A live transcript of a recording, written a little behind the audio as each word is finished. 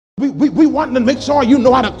We want to make sure you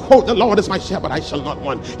know how to quote, the Lord is my shepherd, I shall not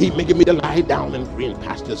want. He maketh me to lie down in green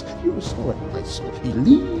pastures. He restored my soul. He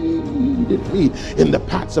leadeth me in the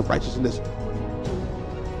paths of righteousness.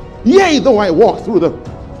 Yea, though I walk through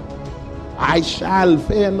I shall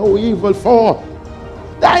fear no evil, for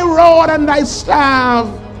thy rod and thy staff.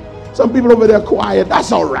 Some people over there quiet.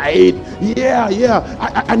 That's all right. Yeah.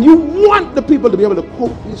 And you want the people to be able to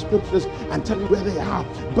quote these scriptures and tell you where they are.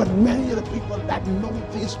 But many of the people that know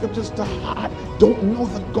these scriptures to heart don't know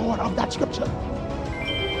the God of that scripture.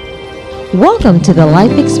 Welcome to the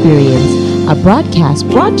Life Experience, a broadcast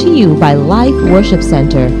brought to you by Life Worship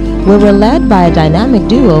Center, where we're led by a dynamic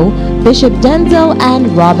duo, Bishop Denzel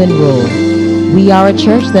and Robin Rule. We are a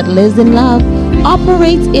church that lives in love,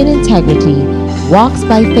 operates in integrity, walks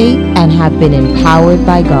by faith, and have been empowered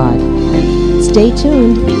by God. Stay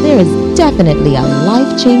tuned, there is definitely a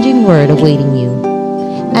life-changing word awaiting you.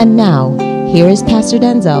 And now, here is Pastor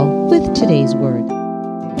Denzel with today's word.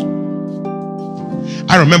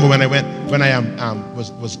 I remember when I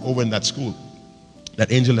was over in that school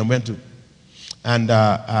that Angel and went to, and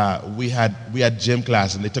we had gym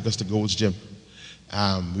class, and they took us to Gold's Gym.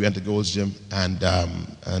 We went to Gold's Gym, and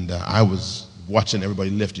I was watching everybody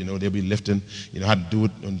lift. They'll be lifting. How to do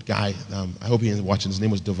it. And guy, I hope he ain't watching. His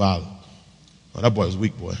name was Duval. Oh, that boy was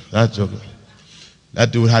weak, boy. That's joking.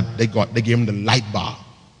 That dude they gave him the light bar.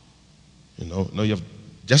 No, you have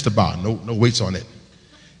just a bar, no weights on it.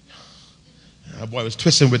 That boy was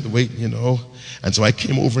twisting with the weight, and so I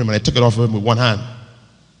came over him and I took it off of him with one hand.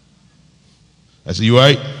 I said, "You all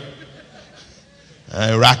right?"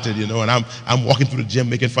 I racked it, and I'm walking through the gym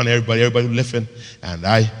making fun of everybody lifting, and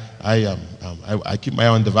I keep my eye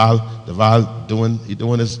on Deval doing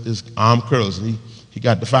his arm curls, and he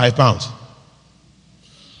got the 5 pounds.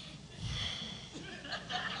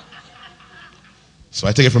 So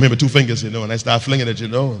I take it from him with 2 fingers, and I start flinging it,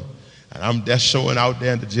 and I'm just showing out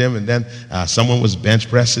there in the gym, and then someone was bench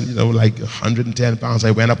pressing, like 110 pounds.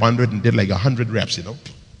 I went up under it and did like 100 reps,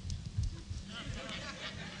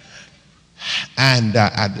 And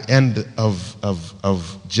at the end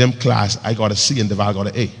of gym class, I got a C and Deval got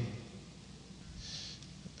an A.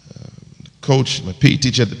 Coach, my PE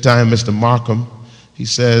teacher at the time, Mr. Markham, he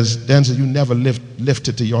says, "Denzel, you never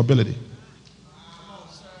lifted to your ability."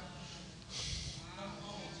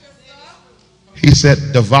 He said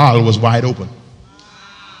Deval was wide open.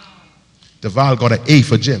 Deval got an A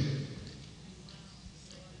for gym.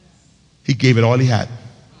 He gave it all he had.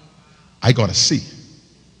 I got a C.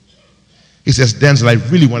 He says, "Denzel, I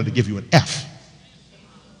really wanted to give you an F."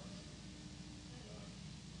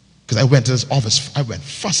 Because I went to this office, I went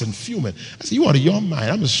fussing, fuming. I said, "You out of your mind.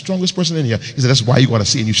 I'm the strongest person in here." He said, "That's why you got a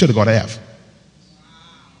C, and you should have got an F.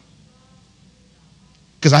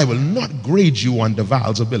 Because I will not grade you on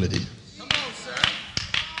Deval's ability."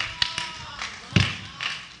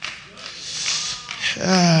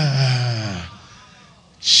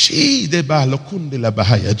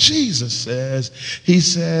 Jesus says, he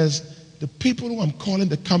says, the people who I'm calling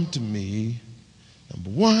to come to me, number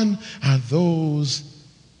one, are those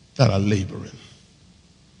that are laboring.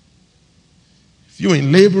 If you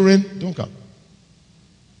ain't laboring, don't come.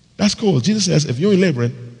 That's cool. Jesus says, if you ain't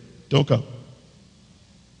laboring, don't come.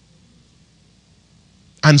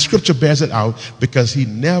 And scripture bears it out, because he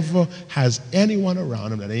never has anyone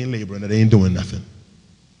around him that ain't laboring, that ain't doing nothing.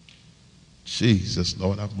 Jesus,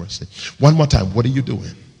 Lord have mercy. One more time, what are you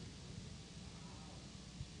doing?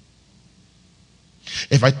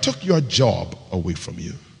 If I took your job away from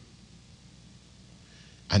you,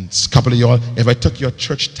 and a couple of y'all, if I took your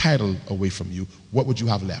church title away from you, what would you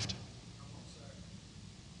have left?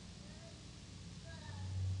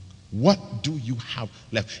 What do you have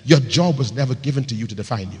left? Your job was never given to you to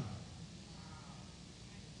define you.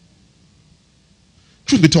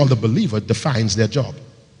 Truth be told, the believer defines their job.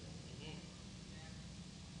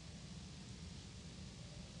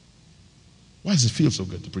 Why does it feel so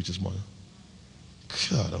good to preach this morning?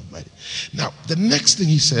 God almighty. Now, the next thing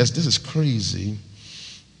he says, this is crazy.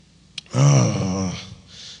 I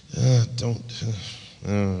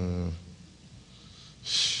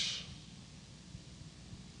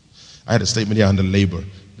had a statement here under labor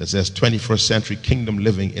that says 21st century kingdom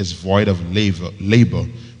living is void of labor,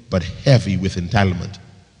 but heavy with entitlement.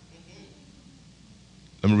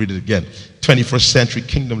 Let me read it again. 21st century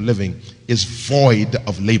kingdom living is void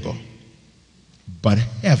of labor, but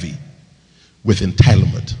heavy with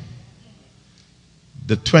entitlement.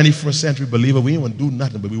 The 21st century believer, we don't want to do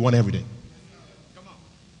nothing, but we want everything.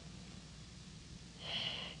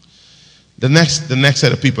 The next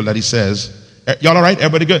set of people that he says, y'all all right?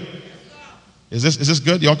 Everybody good? Is this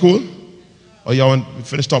good? Y'all cool? Or y'all want to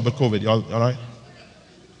finish talking about COVID? Y'all all right?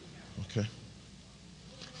 Okay.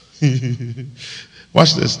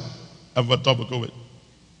 Watch this. I'm on top of COVID.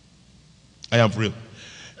 I am for real.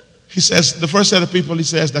 He says, the first set of people, he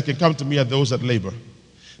says, that can come to me are those that labor.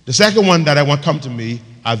 The second one that I want come to me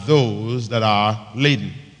are those that are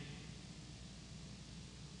laden.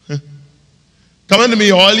 Come unto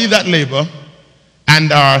me, all ye that labor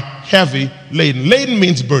and are heavy laden. Laden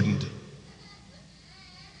means burdened.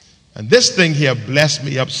 And this thing here blessed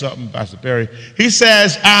me up something, Pastor Perry. He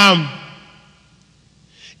says,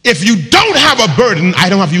 if you don't have a burden, I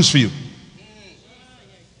don't have use for you.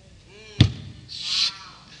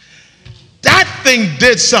 That thing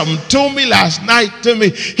did something to me last night to me.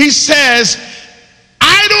 He says,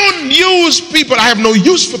 I don't use people, I have no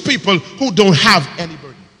use for people who don't have any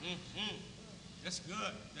burden. That's good.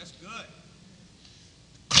 That's good.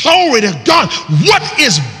 Glory to God. What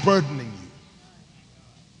is burdening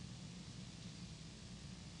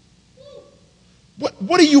you?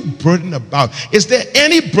 What are you burdened about? Is there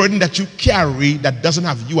any burden that you carry that doesn't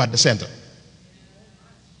have you at the center?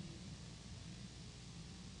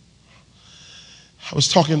 I was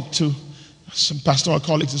talking to some pastoral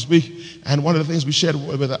colleagues this week, and one of the things we shared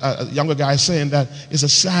with a younger guy saying that it's a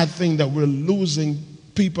sad thing that we're losing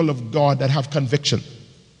people of God that have conviction.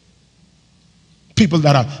 People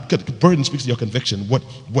that are, burden speaks to your conviction, what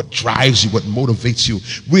drives you, what motivates you.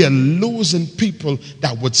 We are losing people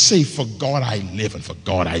that would say, for God I live and for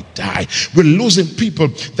God I die. We're losing people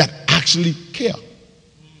that actually care.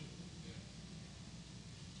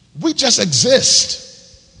 We just exist.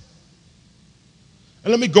 And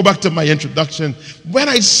let me go back to my introduction. When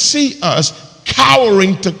I see us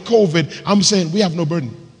cowering to COVID, I'm saying we have no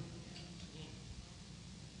burden.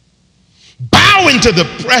 Bowing to the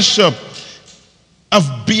pressure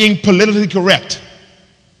of being politically correct.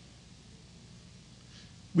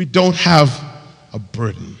 We don't have a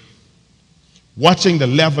burden. Watching the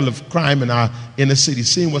level of crime in our inner city,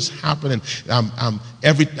 seeing what's happening.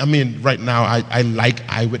 Right now, I like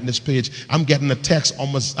Eyewitness Page. I'm getting a text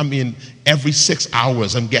every 6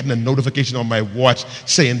 hours. I'm getting a notification on my watch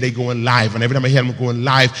saying they're going live. And every time I hear them going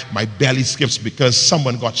live, my belly skips because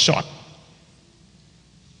someone got shot.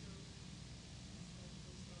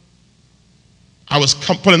 I was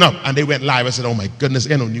pulling up and they went live. I said, oh my goodness,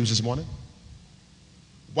 ain't no news this morning.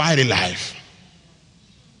 Why are they live?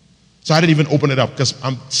 So I didn't even open it up because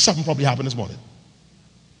something probably happened this morning.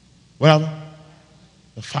 What happened?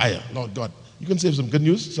 The fire. Lord God. You can say some good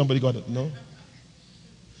news? Somebody got it? No?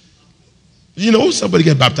 Somebody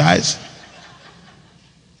get baptized.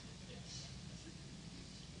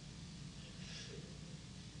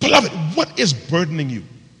 Beloved, what is burdening you?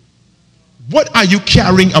 What are you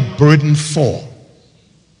carrying a burden for?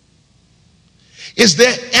 Is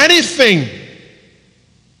there anything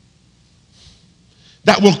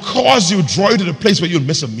that will cause you, draw you to the place where you'll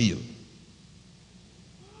miss a meal?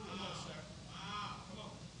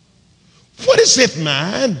 What is it,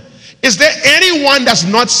 man? Is there anyone that's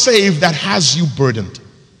not saved that has you burdened?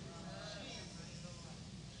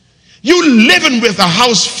 You living with a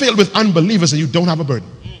house filled with unbelievers and you don't have a burden.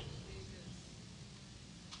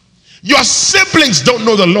 Your siblings don't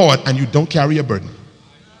know the Lord and you don't carry a burden.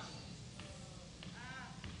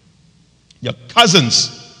 Your cousins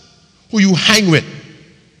who you hang with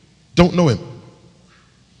don't know him,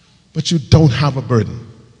 but you don't have a burden.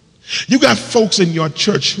 You got folks in your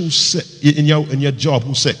church who sick, in your job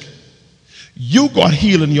who's sick. You got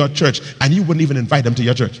healed in your church and you wouldn't even invite them to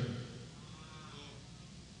your church.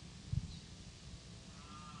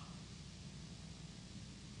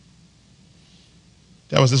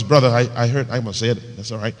 There was this brother I heard, I must say it,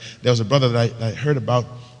 that's all right. There was a brother that I heard about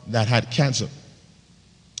that had cancer.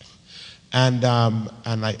 And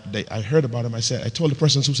I heard about him. I told the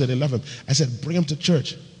person who said they love him, I said, bring him to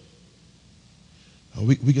church.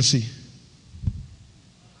 We can see.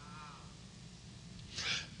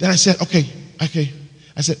 Then I said, okay.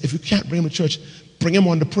 I said, if you can't bring him to church, bring him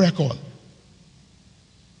on the prayer call.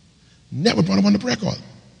 Never brought him on the prayer call.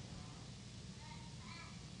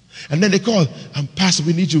 And then they called, Pastor,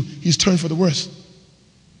 we need you. He's turned for the worse.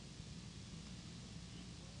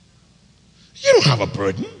 You don't have a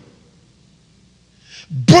burden.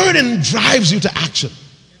 Burden drives you to action.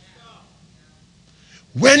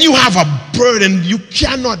 When you have a burden, you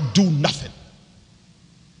cannot do nothing.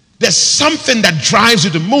 There's something that drives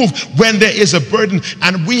you to move when there is a burden.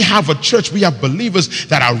 And we have a church, we have believers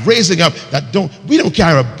that are raising up that we don't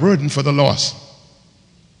carry a burden for the lost.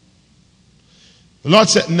 The Lord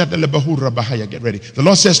said, get ready. The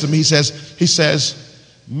Lord says to me, he says,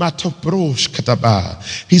 when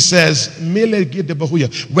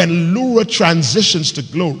Lura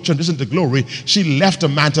transitioned to glory, she left a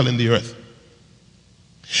mantle in the earth.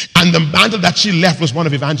 And the mantle that she left was one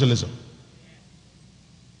of evangelism.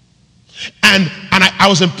 And I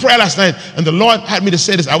was in prayer last night, and the Lord had me to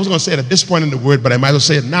say this. I was going to say it at this point in the word, but I might as well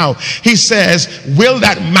say it now. He says, will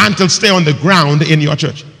that mantle stay on the ground in your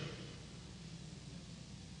church?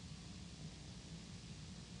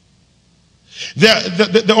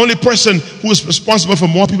 The only person who is responsible for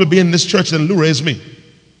more people being in this church than Lura is me.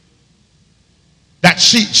 That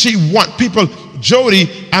she want people. Jody,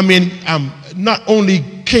 not only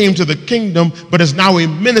came to the kingdom, but is now a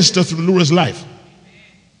minister through Lura's life.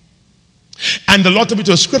 And the Lord took me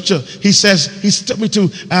to a scripture. He took me to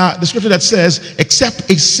the scripture that says, except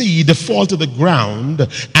a seed fall to the ground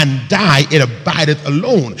and die, it abideth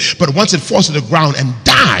alone. But once it falls to the ground and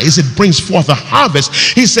dies, it brings forth a harvest.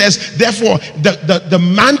 He says, therefore, the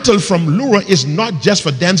mantle from Lura is not just for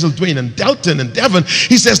Denzel, Dwayne, and Delton, and Devon.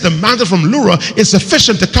 He says the mantle from Lura is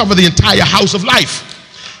sufficient to cover the entire house of life.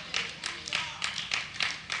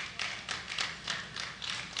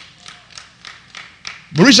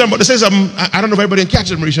 Marisha, I'm about to say something. I don't know if everybody can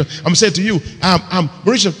catch it, Marisha. I'm going to say it to you.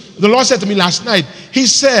 Marisha, the Lord said to me last night, He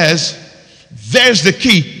says, there's the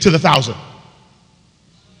key to the 1,000.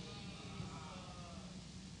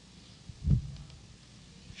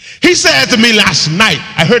 He said to me last night,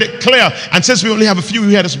 I heard it clear, and since we only have a few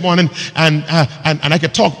here this morning, and I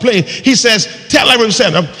could talk plain, he says, tell every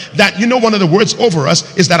center that one of the words over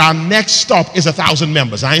us is that our next stop is 1,000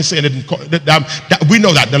 members. I ain't saying it, we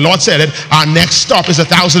know that. The Lord said it. Our next stop is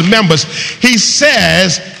 1,000 members. He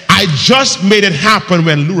says, I just made it happen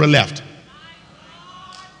when Lura left.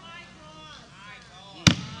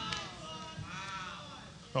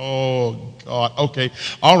 Oh, God. Okay.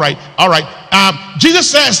 All right. Jesus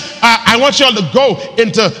says, I want y'all to go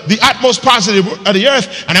into the utmost parts of the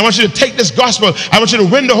earth, and I want you to take this gospel. I want you to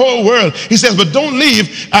win the whole world. He says, but don't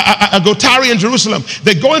leave. Go tarry in Jerusalem.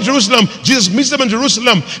 They go in Jerusalem. Jesus meets them in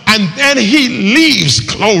Jerusalem, and then he leaves.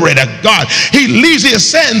 Glory to God. He leaves. He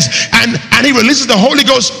ascends, and he releases the Holy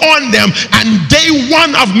Ghost on them. And day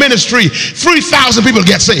one of ministry, 3,000 people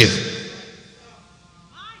get saved.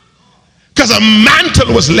 Because a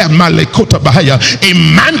mantle was left, a mantle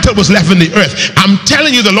was left in the earth. I'm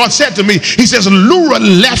telling you, the Lord said to me, He says, Lura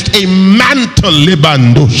left a mantle.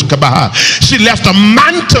 She left a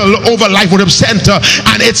mantle over Life Worship Center,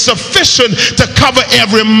 and it's sufficient to cover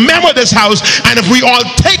every member of this house. And if we all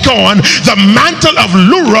take on the mantle of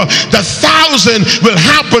Lura, the 1,000 will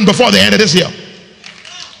happen before the end of this year.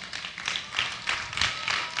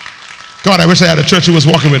 God, I wish I had a church who was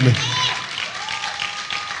walking with me.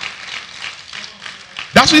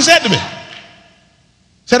 That's what he said to me.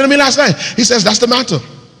 Said to me last night. He says, that's the mantle.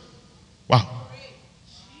 Wow.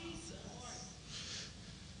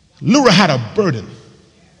 Lura had a burden.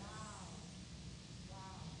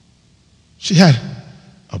 She had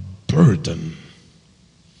a burden.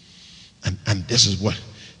 And this is what,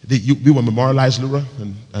 we will memorialize Lura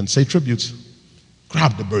and say tributes.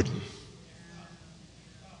 Grab the burden.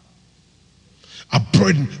 A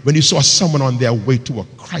burden when you saw someone on their way to a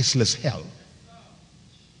Christless hell.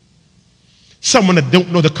 Someone that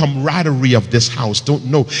don't know the camaraderie of this house, don't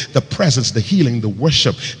know the presence, the healing, the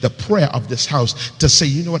worship, the prayer of this house, to say,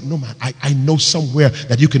 you know what, no man, I know somewhere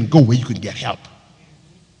that you can go where you can get help.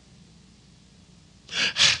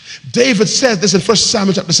 David says this in 1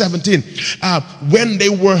 Samuel chapter 17. When they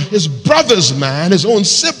were his brothers, man, his own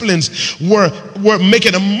siblings were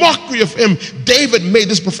making a mockery of him, David made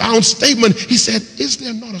this profound statement. He said, is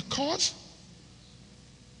there not a cause?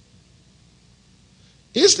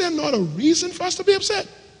 Is there not a reason for us to be upset?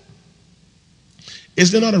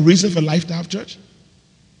 Is there not a reason for Life to have church?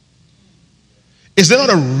 Is there not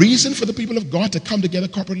a reason for the people of God to come together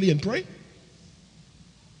corporately and pray?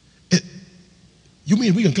 You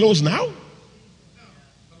mean we can close now?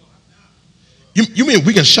 You mean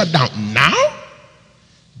we can shut down now?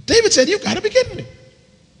 David said, you've got to be kidding me.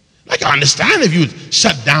 Like, I understand if you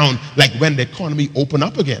shut down like when the economy open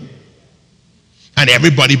up again and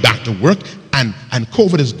everybody back to work and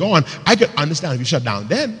COVID is gone. I could understand if you shut down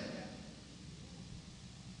then.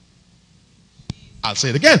 I'll say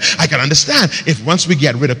it again. I can understand if once we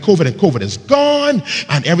get rid of COVID and COVID is gone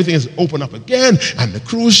and everything is open up again and the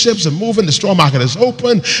cruise ships are moving, the straw market is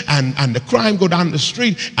open and the crime go down the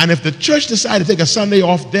street, and if the church decided to take a Sunday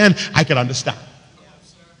off, then I can understand.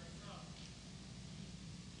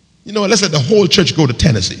 You know what, let's let the whole church go to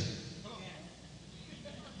Tennessee.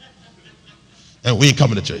 And we ain't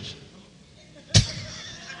coming to church.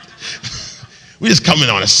 We just coming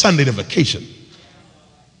on a Sunday to vacation.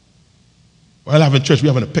 While having church,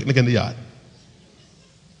 we're having a picnic in the yard.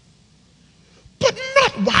 But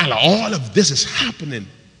not while all of this is happening.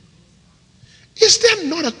 Is there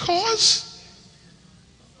not a cause?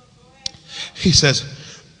 he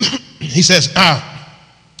says,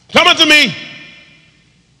 come unto me,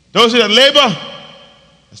 those of you that labor.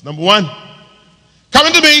 That's number one. Come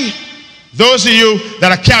unto me, those of you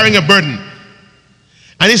that are carrying a burden.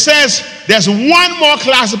 And he says, there's one more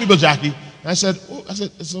class of people, Jackie. And I said,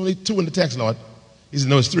 it's only two in the text, Lord. He said,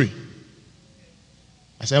 no, it's three.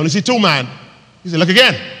 I said, I only see two, man. He said, look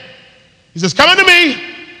again. He says, come unto me,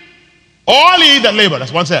 all ye that labor.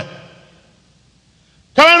 That's one set.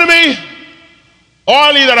 Come unto me,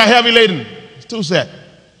 all ye that are heavy laden. It's two set.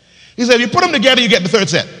 He said, if you put them together, you get the third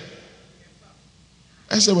set.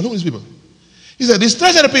 I said, well, who are these people? He said, these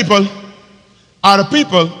third set of people are the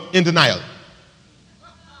people in denial.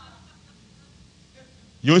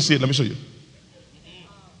 You won't see it. Let me show you.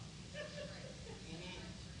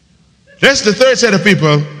 That's the third set of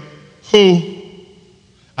people who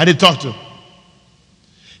I did talk to.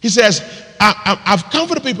 He says, I've come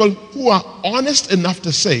for the people who are honest enough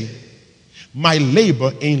to say, my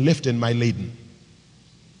labor ain't lifting my laden.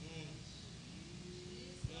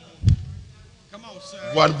 Come on, sir.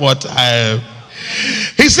 One more time.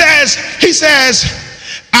 He says,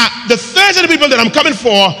 the third set of people that I'm coming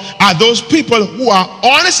for are those people who are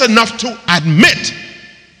honest enough to admit,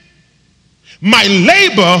 my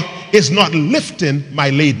labor is not lifting my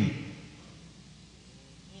laden.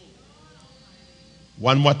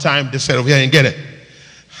 One more time, this set over here and get it.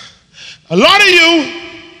 A lot of you,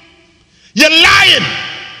 you're lying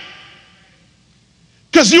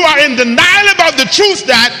because you are in denial about the truth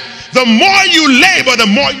that the more you labor, the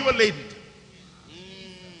more you are laden.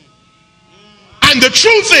 And the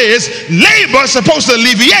truth is, labor is supposed to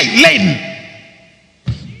alleviate laden.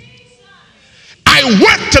 I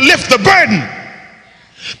work to lift the burden.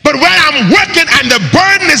 But when I'm working and the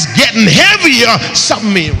burden is getting heavier,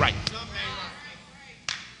 something ain't right.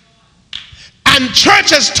 And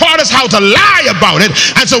church has taught us how to lie about it.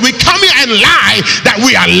 And so we come here and lie that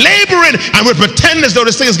we are laboring and we pretend as though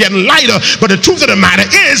this thing is getting lighter. But the truth of the matter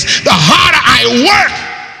is, the harder I work,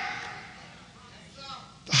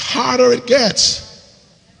 the harder it gets.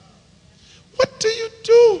 What do you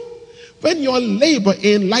do when your labor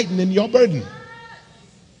ain't lightening your burden?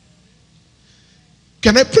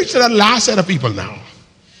 Can I preach to that last set of people now?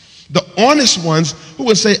 The honest ones who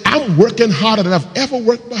will say, I'm working harder than I've ever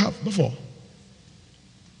worked before.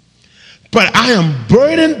 But I am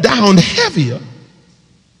burdened down heavier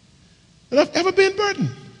than I've ever been burdened.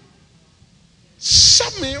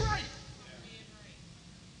 Something ain't right.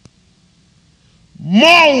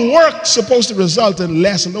 More work supposed to result in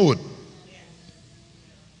less load.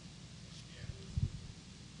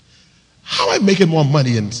 How am I making more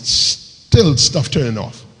money and still stuff turning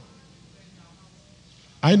off?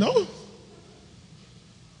 I know.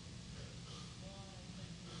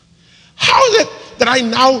 How is it that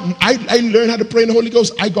I learned how to pray in the Holy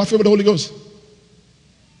Ghost? I got filled with the Holy Ghost.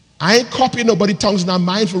 I ain't copying nobody's tongues, not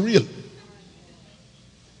mine for real.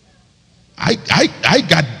 I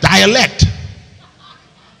got dialect.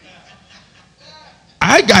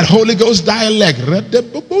 I got Holy Ghost dialect. How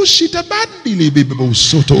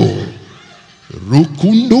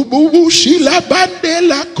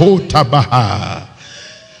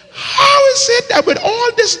is it that with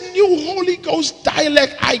all this new Holy Ghost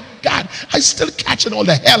dialect I got, I still catching all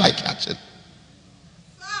the hell I catching?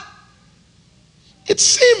 It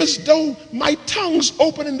seems as though my tongue's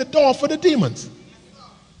opening the door for the demons.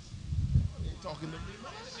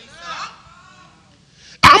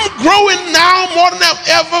 I'm growing now more than I've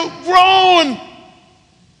ever grown.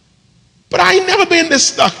 But I ain't never been this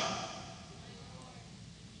stuck.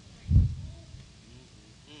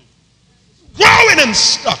 Growing and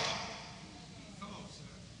stuck.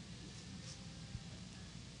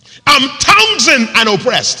 I'm townsend and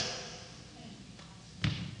oppressed.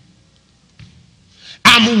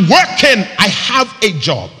 I'm working. I have a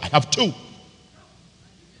job. I have two.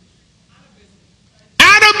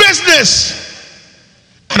 And a business.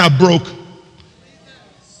 And I'm broke.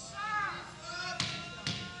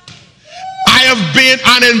 I have been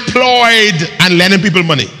unemployed and lending people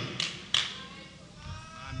money.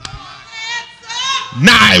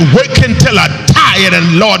 Now I work until I'm tired,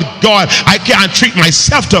 and Lord God, I can't treat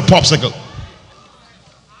myself to a popsicle.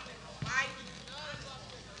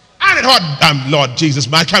 And it hard, Lord Jesus,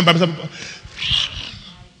 man, I can't buy myself.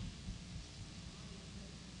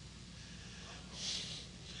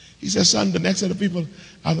 He says, son, the next set of people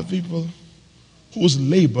are the people whose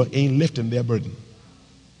labor ain't lifting their burden.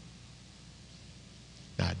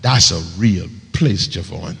 Now that's a real place,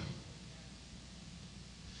 Javon.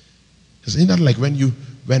 Because ain't that like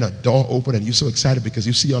when a door opened and you're so excited because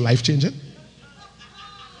you see your life changing?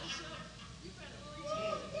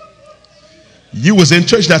 You was in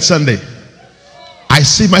church that Sunday I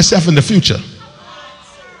see myself in the future.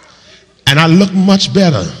 And I look much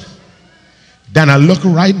better than I look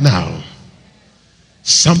right now.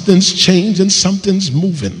 Something's changing, something's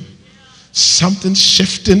moving, something's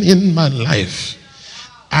shifting in my life.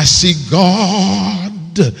 I see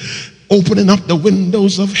God opening up the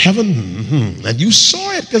windows of heaven. And you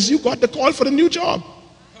saw it because you got the call for the new job.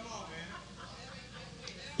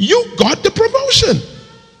 You got the promotion.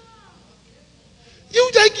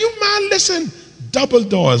 You man, listen, double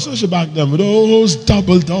doors. What's your back them? Those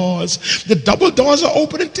double doors. The double doors are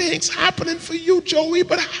opening, things happening for you, Joey,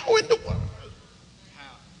 but how in the world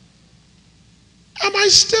am I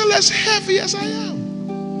still as heavy as I am?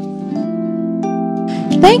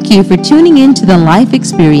 Thank you for tuning in to the Life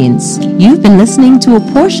Experience. You've been listening to a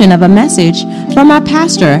portion of a message from our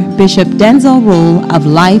pastor, Bishop Denzel Rolle of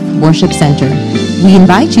Life Worship Center. We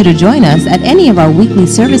invite you to join us at any of our weekly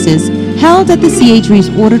services held at the C.H. Reeves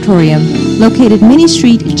Auditorium, located Minnie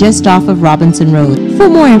Street just off of Robinson Road. For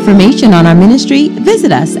more information on our ministry,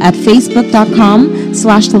 visit us at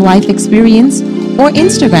facebook.com/The Life Experience or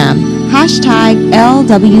Instagram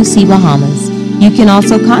 #LWC Bahamas. You can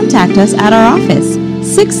also contact us at our office,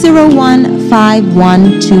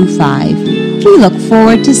 601-5125. We look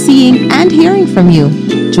forward to seeing and hearing from you.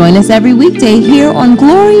 Join us every weekday here on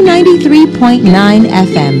Glory 93.9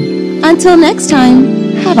 FM. Until next time,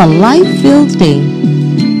 have a life-filled day.